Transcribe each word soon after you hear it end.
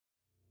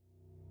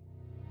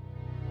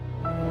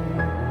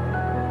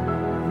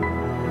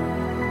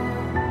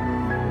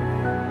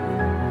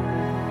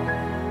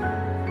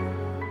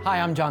Hi,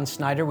 I'm John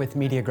Snyder with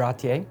Media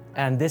Gratiae,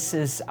 and this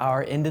is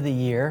our end of the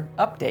year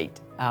update.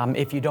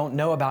 If you don't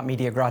know about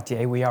Media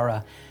Gratiae, we are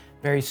a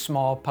very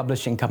small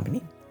publishing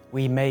company.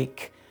 We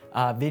make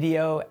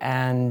video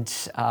and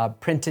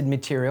printed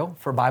material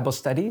for Bible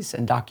studies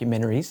and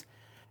documentaries,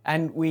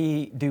 and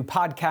we do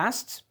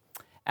podcasts,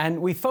 and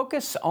we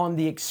focus on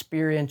the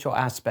experiential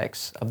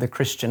aspects of the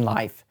Christian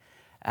life.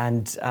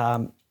 And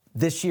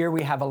this year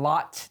we have a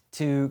lot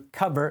to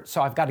cover,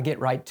 so I've got to get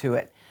right to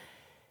it.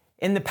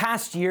 In the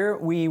past year,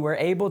 we were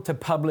able to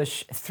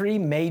publish 3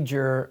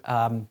 major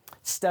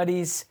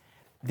studies.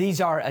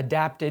 These are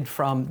adapted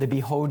from the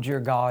Behold Your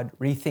God,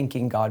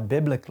 Rethinking God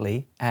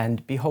Biblically,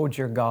 and Behold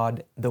Your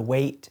God, The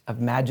Weight of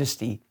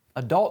Majesty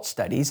adult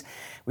studies.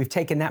 We've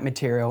taken that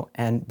material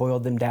and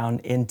boiled them down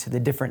into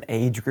the different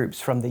age groups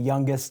from the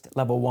youngest,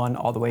 level 1,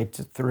 all the way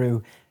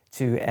through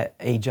to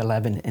age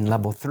 11 in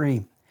level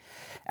 3.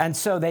 And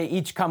so they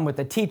each come with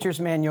a teacher's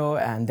manual,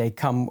 and they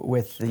come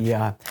with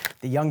the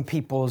young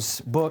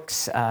people's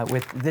books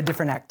with the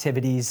different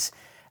activities.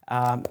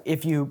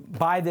 If you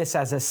buy this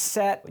as a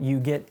set, you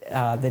get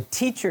the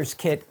teacher's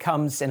kit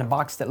comes in a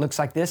box that looks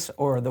like this,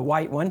 or the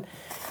white one.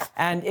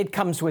 And it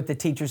comes with the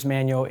teacher's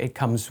manual. It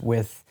comes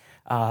with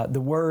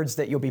the words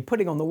that you'll be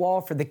putting on the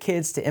wall for the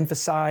kids to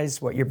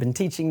emphasize what you've been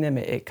teaching them.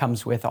 It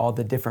comes with all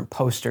the different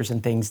posters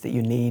and things that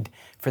you need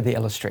for the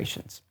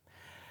illustrations.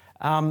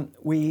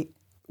 We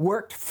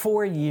worked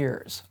 4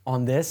 years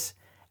on this,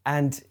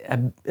 and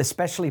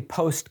especially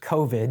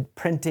post-COVID,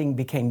 printing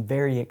became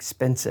very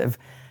expensive.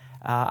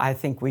 I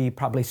think we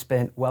probably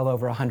spent well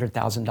over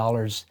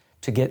 $100,000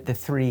 to get the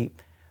 3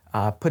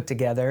 put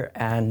together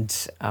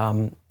and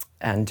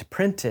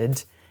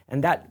printed,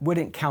 and that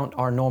wouldn't count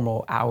our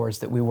normal hours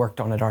that we worked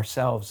on it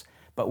ourselves,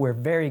 but we're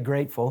very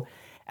grateful.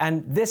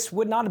 And this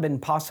would not have been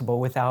possible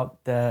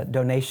without the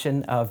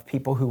donation of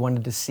people who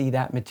wanted to see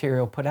that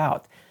material put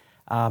out.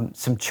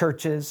 Some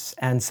churches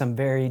and some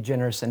very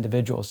generous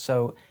individuals.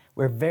 So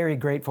we're very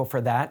grateful for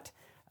that.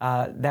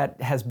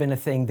 That has been a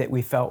thing that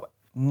we felt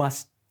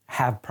must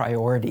have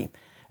priority,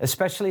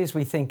 especially as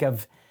we think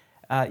of,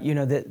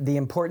 the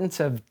importance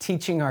of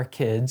teaching our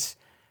kids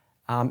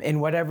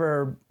in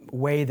whatever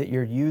way that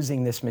you're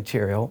using this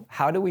material.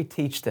 How do we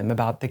teach them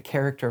about the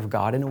character of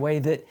God in a way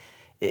that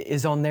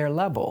is on their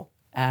level?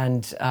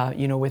 And,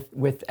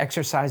 with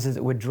exercises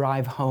that would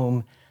drive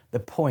home the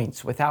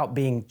points without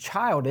being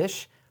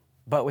childish,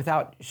 but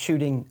without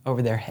shooting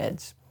over their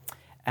heads.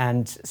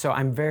 And so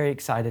I'm very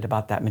excited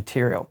about that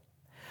material.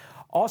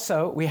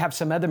 Also, we have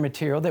some other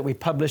material that we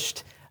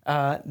published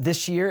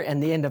this year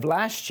and the end of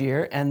last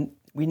year, and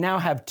we now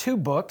have 2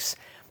 books.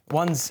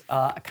 One's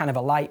kind of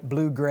a light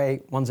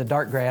blue-gray, one's a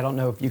dark gray. I don't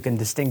know if you can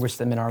distinguish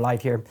them in our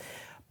light here.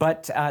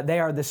 But they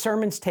are the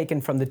sermons taken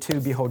from the 2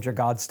 Behold Your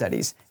God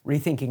studies,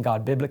 Rethinking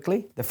God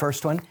Biblically, the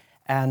first one,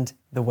 and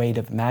The Weight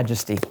of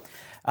Majesty.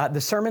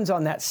 The sermons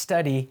on that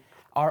study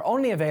are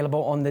only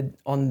available on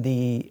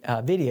the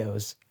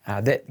videos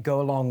that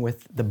go along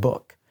with the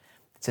book.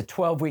 It's a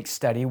 12-week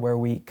study where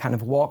we kind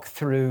of walk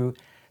through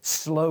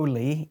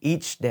slowly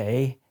each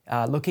day,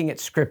 looking at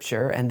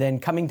Scripture, and then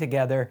coming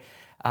together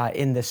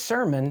in the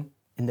sermon,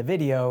 in the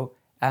video,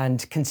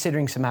 and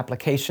considering some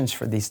applications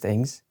for these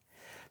things.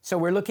 So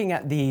we're looking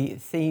at the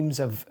themes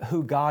of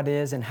who God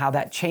is and how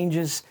that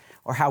changes,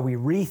 or how we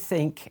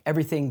rethink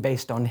everything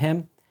based on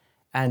Him.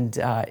 And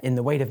in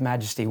The Weight of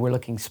Majesty, we're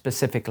looking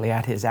specifically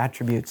at His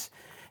attributes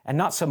and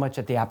not so much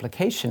at the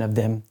application of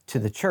them to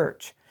the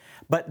church.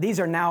 But these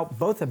are now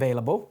both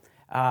available.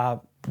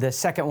 The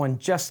second one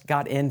just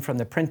got in from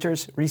the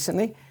printers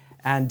recently.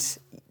 And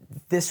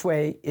this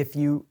way, if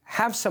you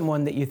have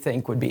someone that you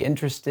think would be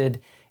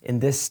interested in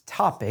this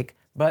topic,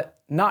 but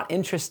not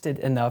interested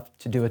enough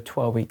to do a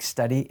 12-week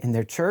study in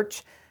their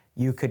church,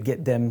 you could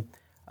get them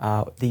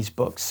these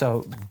books.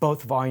 So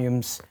both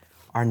volumes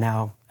are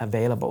now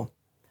available.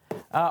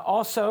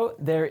 Also,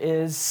 there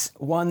is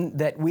one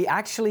that we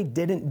actually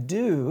didn't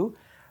do,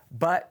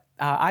 but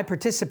I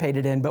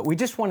participated in, but we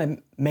just want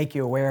to make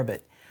you aware of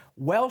it.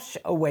 Welsh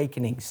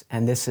Awakenings,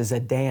 and this is a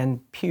Dan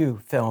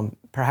Pugh film.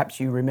 Perhaps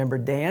you remember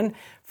Dan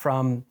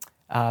from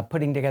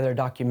putting together a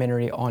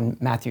documentary on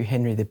Matthew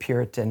Henry, the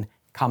Puritan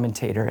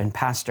commentator and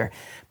pastor.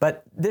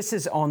 But this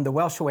is on the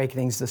Welsh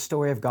Awakenings, the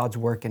story of God's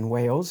work in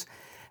Wales.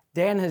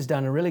 Dan has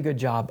done a really good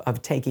job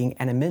of taking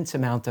an immense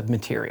amount of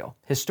material,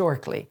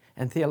 historically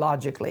and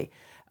theologically,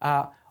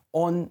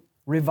 on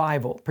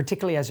revival,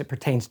 particularly as it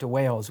pertains to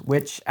Wales,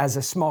 which as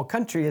a small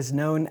country is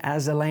known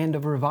as a land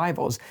of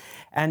revivals,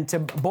 and to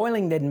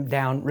boiling them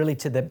down really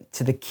to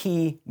the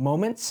key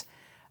moments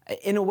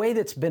in a way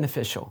that's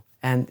beneficial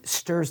and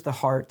stirs the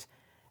heart,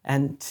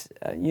 and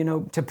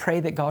to pray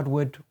that God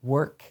would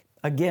work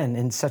again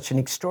in such an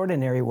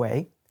extraordinary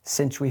way,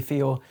 since we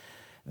feel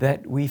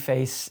that we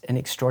face an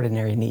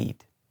extraordinary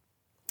need.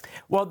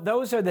 Well,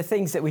 those are the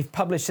things that we've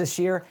published this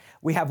year.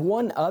 We have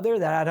one other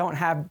that I don't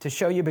have to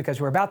show you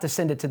because we're about to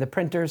send it to the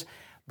printers,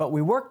 but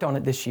we worked on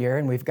it this year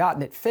and we've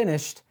gotten it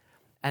finished,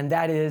 and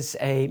that is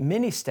a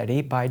mini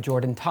study by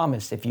Jordan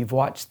Thomas. If you've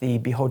watched the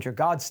Behold Your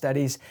God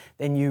studies,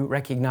 then you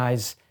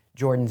recognize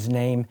Jordan's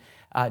name.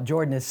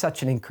 Jordan is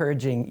such an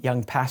encouraging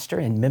young pastor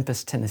in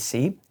Memphis,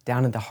 Tennessee,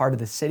 down in the heart of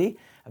the city,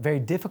 a very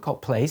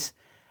difficult place.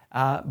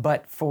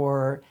 But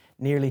for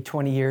nearly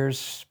 20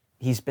 years,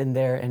 he's been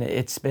there, and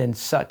it's been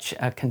such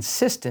a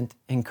consistent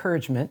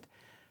encouragement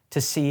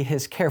to see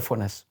his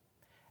carefulness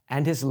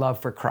and his love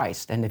for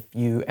Christ. And if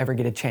you ever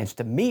get a chance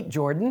to meet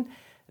Jordan,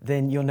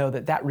 then you'll know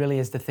that that really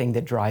is the thing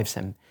that drives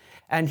him.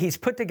 And he's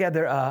put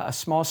together a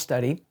small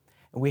study,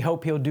 and we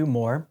hope he'll do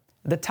more.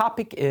 The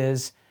topic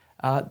is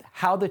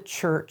how the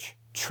church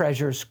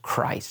treasures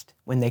Christ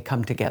when they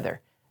come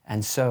together.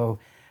 And so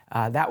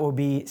that will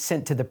be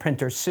sent to the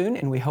printer soon,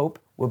 and we hope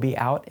will be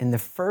out in the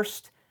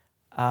first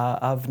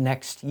of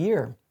next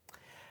year.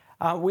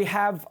 We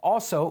have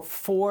also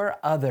 4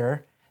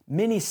 other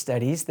mini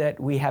studies that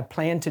we have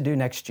planned to do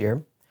next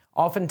year.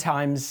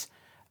 Oftentimes,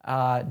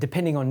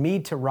 depending on me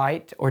to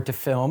write or to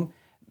film,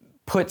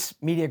 puts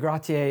Media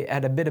Gratiae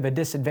at a bit of a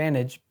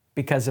disadvantage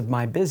because of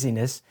my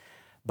busyness.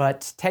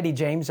 But Teddy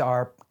James,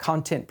 our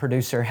content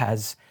producer,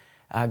 has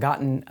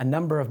gotten a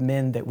number of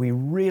men that we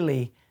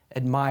really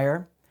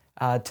admire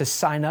to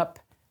sign up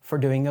for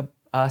doing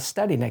a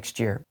study next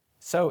year.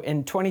 So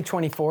in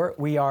 2024,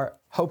 we are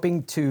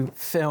hoping to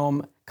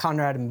film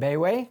Conrad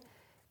Mbewe,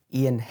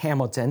 Ian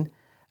Hamilton,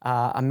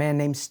 a man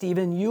named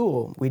Stephen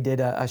Ewell. We did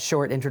a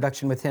short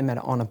introduction with him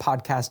on a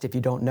podcast. If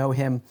you don't know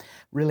him,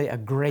 really a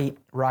great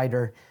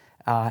writer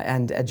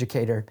and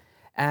educator.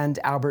 And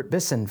Albert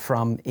Bisson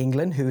from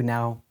England, who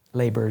now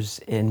labors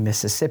in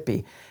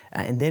Mississippi.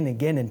 And then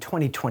again in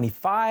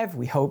 2025,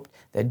 we hope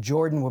that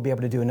Jordan will be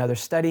able to do another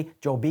study.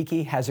 Joel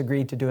Beakey has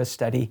agreed to do a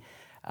study,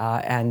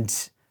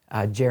 and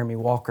Jeremy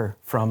Walker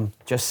from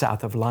just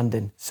south of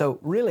London. So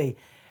really,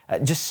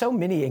 just so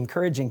many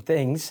encouraging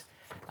things.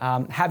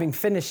 Having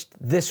finished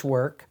this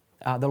work,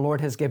 the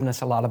Lord has given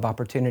us a lot of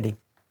opportunity.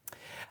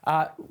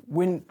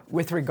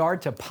 With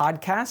regard to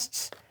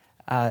podcasts,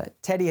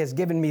 Teddy has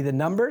given me the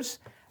numbers.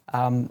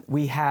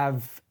 We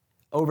have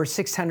over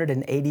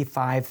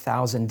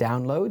 685,000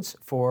 downloads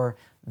for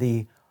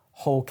the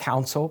Whole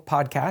Counsel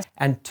podcast,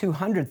 and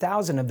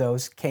 200,000 of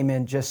those came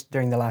in just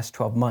during the last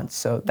 12 months.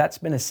 So that's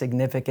been a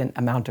significant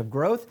amount of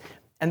growth,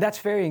 and that's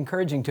very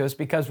encouraging to us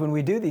because when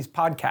we do these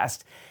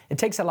podcasts, it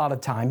takes a lot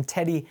of time.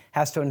 Teddy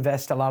has to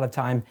invest a lot of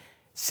time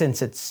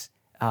since it's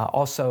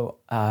also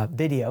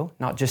video,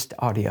 not just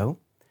audio.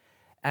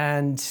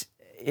 And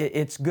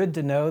it's good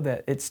to know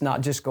that it's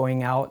not just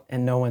going out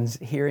and no one's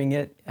hearing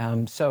it.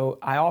 So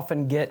I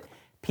often get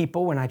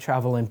people when I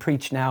travel and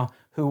preach now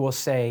who will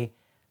say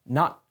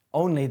not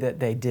only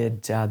that they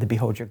did the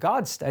Behold Your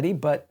God study,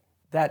 but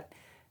that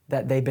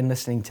they've been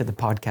listening to the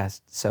podcast.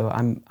 So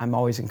I'm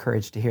always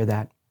encouraged to hear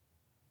that.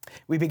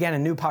 We began a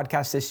new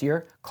podcast this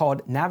year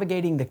called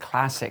Navigating the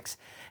Classics,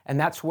 and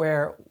that's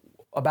where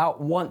about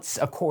once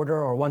a quarter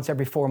or once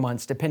every 4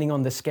 months, depending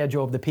on the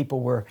schedule of the people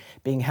we're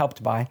being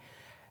helped by,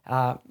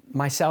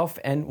 myself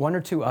and 1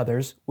 or 2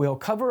 others will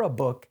cover a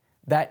book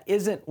that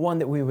isn't one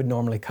that we would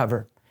normally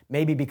cover,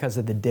 maybe because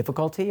of the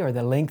difficulty or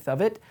the length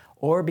of it,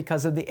 or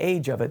because of the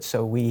age of it.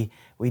 So we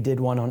did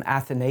one on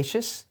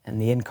Athanasius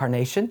and the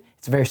Incarnation.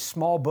 It's a very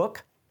small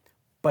book,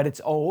 but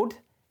it's old.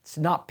 It's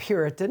not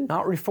Puritan,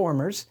 not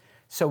Reformers.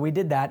 So we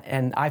did that,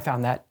 and I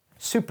found that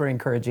super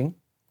encouraging.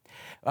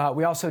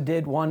 We also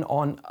did one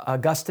on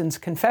Augustine's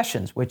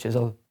Confessions, which is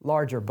a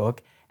larger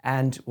book,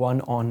 and one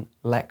on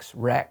Lex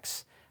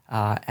Rex.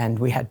 And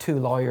we had 2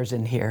 lawyers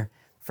in here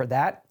for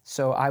that.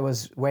 So I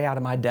was way out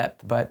of my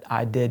depth, but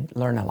I did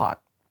learn a lot.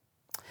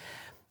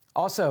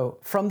 Also,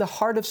 From the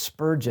Heart of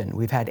Spurgeon,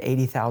 we've had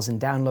 80,000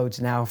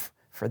 downloads now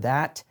for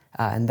that.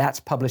 And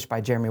that's published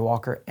by Jeremy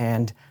Walker,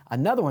 and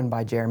another one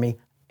by Jeremy,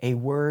 A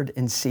Word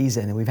in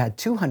Season. And we've had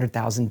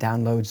 200,000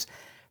 downloads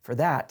for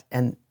that.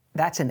 And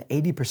that's an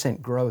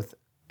 80% growth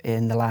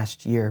in the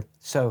last year.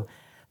 So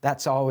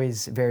that's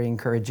always very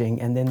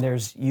encouraging. And then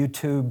there's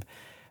YouTube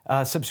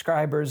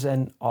subscribers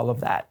and all of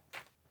that.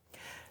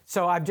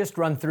 So I've just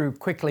run through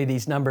quickly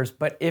these numbers,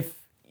 but if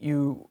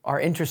you are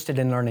interested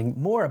in learning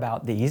more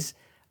about these,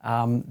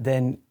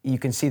 then you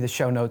can see the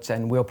show notes,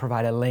 and we'll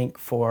provide a link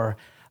for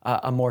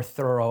a more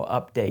thorough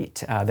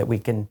update that we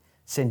can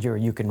send you or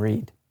you can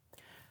read.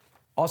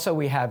 Also,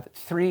 we have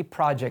 3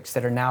 projects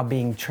that are now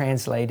being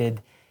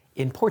translated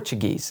in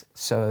Portuguese,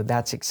 so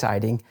that's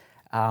exciting.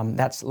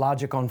 That's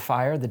Logic on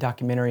Fire, the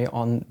documentary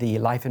on the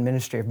life and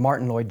ministry of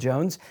Martin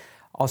Lloyd-Jones.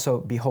 Also,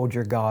 Behold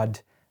Your God,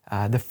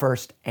 the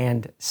first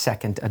and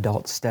second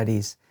adult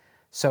studies.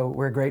 So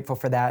we're grateful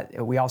for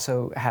that. We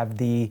also have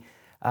the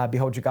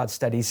Behold Your God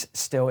studies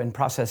still in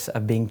process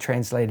of being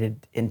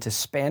translated into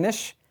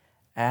Spanish,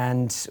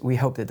 and we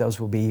hope that those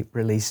will be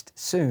released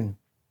soon.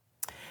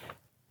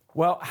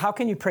 Well, how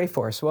can you pray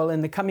for us? Well,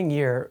 in the coming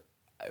year,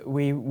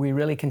 we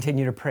really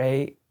continue to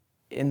pray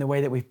in the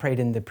way that we've prayed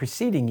in the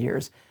preceding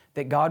years,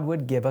 that God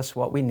would give us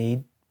what we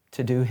need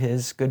to do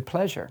His good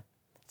pleasure.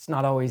 It's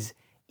not always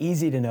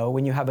easy to know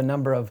when you have a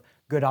number of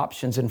good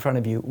options in front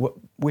of you,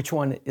 which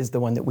one is the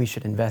one that we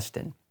should invest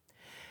in.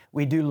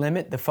 We do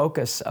limit the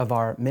focus of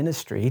our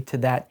ministry to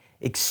that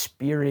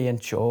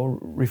experiential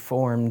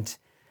Reformed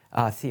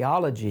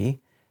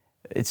theology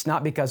It's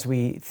not because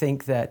we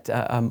think that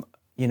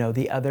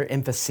the other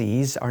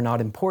emphases are not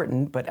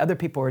important, but other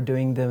people are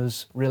doing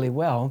those really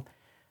well,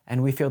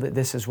 and we feel that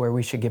this is where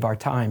we should give our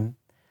time.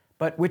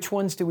 But which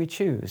ones do we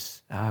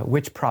choose?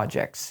 Which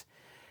projects?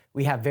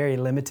 We have very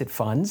limited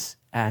funds,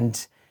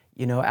 and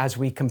as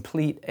we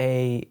complete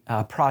a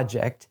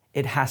project,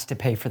 it has to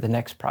pay for the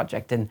next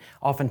project, and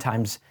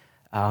oftentimes,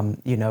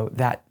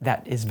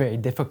 that is very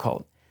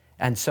difficult.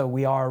 And so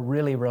we are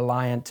really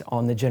reliant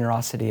on the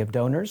generosity of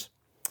donors.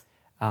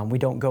 We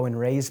don't go and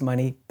raise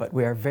money, but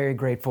we are very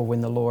grateful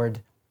when the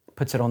Lord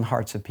puts it on the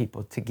hearts of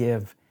people to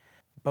give.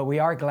 But we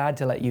are glad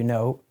to let you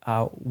know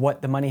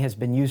what the money has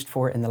been used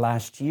for in the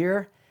last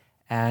year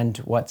and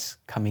what's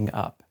coming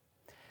up.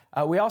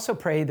 We also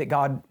pray that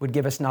God would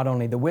give us not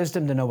only the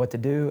wisdom to know what to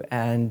do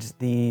and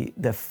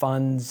the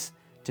funds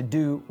to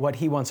do what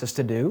He wants us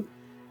to do.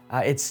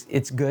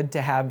 It's good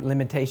to have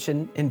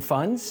limitation in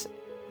funds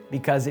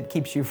because it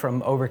keeps you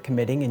from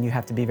overcommitting and you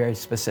have to be very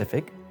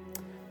specific.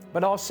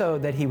 But also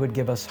that He would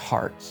give us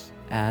hearts,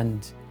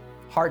 and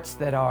hearts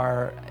that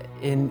are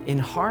in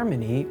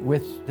harmony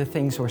with the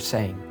things we're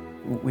saying.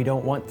 We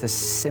don't want to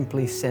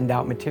simply send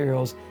out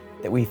materials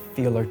that we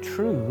feel are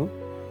true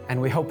and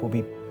we hope will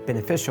be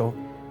beneficial,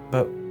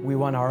 but we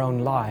want our own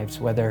lives,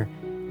 whether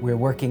we're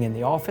working in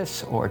the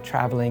office or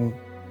traveling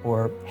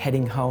or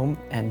heading home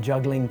and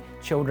juggling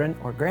children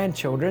or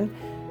grandchildren.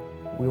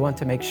 We want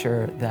to make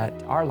sure that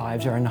our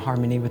lives are in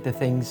harmony with the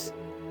things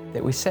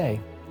that we say.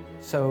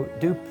 So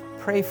do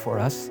pray for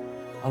us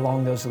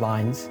along those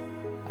lines.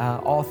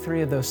 All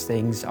three of those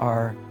things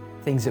are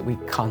things that we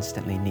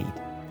constantly need.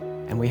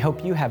 And we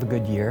hope you have a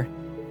good year.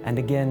 And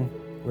again,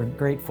 we're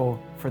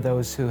grateful for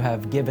those who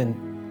have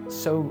given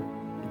so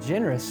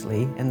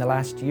generously in the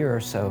last year or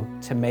so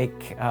to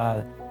make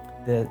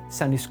the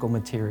Sunday school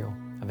material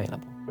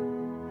available.